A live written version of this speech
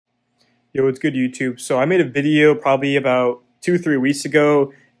Yo, it's good YouTube. So I made a video probably about 2, 3 weeks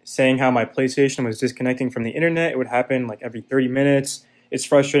ago saying how my PlayStation was disconnecting from the internet. It would happen like every 30 minutes. It's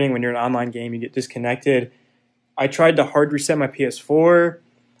frustrating when you're in an online game, you get disconnected. I tried to hard reset my PS4.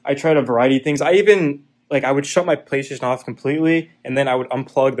 I tried a variety of things. I even I would shut my PlayStation off completely and then I would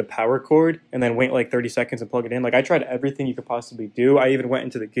unplug the power cord and then wait like 30 seconds and plug it in. Like I tried everything you could possibly do. I even went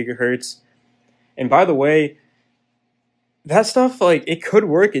into the gigahertz. And by the way, that stuff, like, it could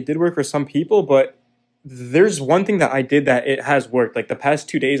work. It did work for some people, but there's one thing that I did that it has worked. Like the past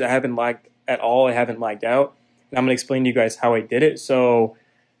 2 days, I haven't lagged at all. I haven't lagged out. And I'm gonna explain to you guys how I did it. So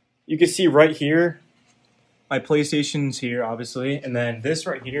you can see right here, my PlayStation's here, obviously, and then this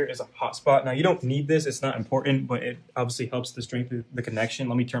right here is a hotspot. Now you don't need this; it's not important, but it obviously helps to strengthen the connection.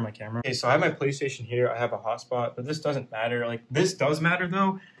 Let me turn my camera. Okay, so I have my PlayStation here. I have a hotspot, but this doesn't matter. Like this does matter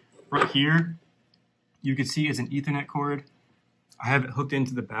though. Right here, you can see is an Ethernet cord. I have it hooked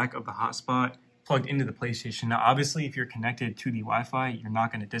into the back of the hotspot, plugged into the PlayStation. Now, obviously, if you're connected to the Wi-Fi, you're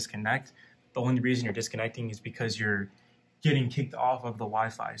not going to disconnect. The only reason you're disconnecting is because you're getting kicked off of the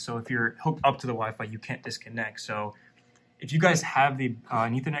Wi-Fi. So if you're hooked up to the Wi-Fi, you can't disconnect. So if you guys have the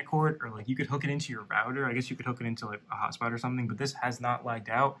an Ethernet cord, or like you could hook it into your router, I guess you could hook it into like a hotspot or something, but this has not lagged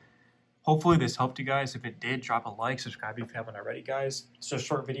out. Hopefully this helped you guys. If it did, drop a like, subscribe if you haven't already, guys. It's just a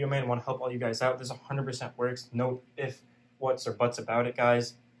short video, man. I want to help all you guys out. This 100% works. No if, whats, or buts about it,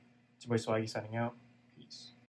 guys. It's your boy Swaggy signing out.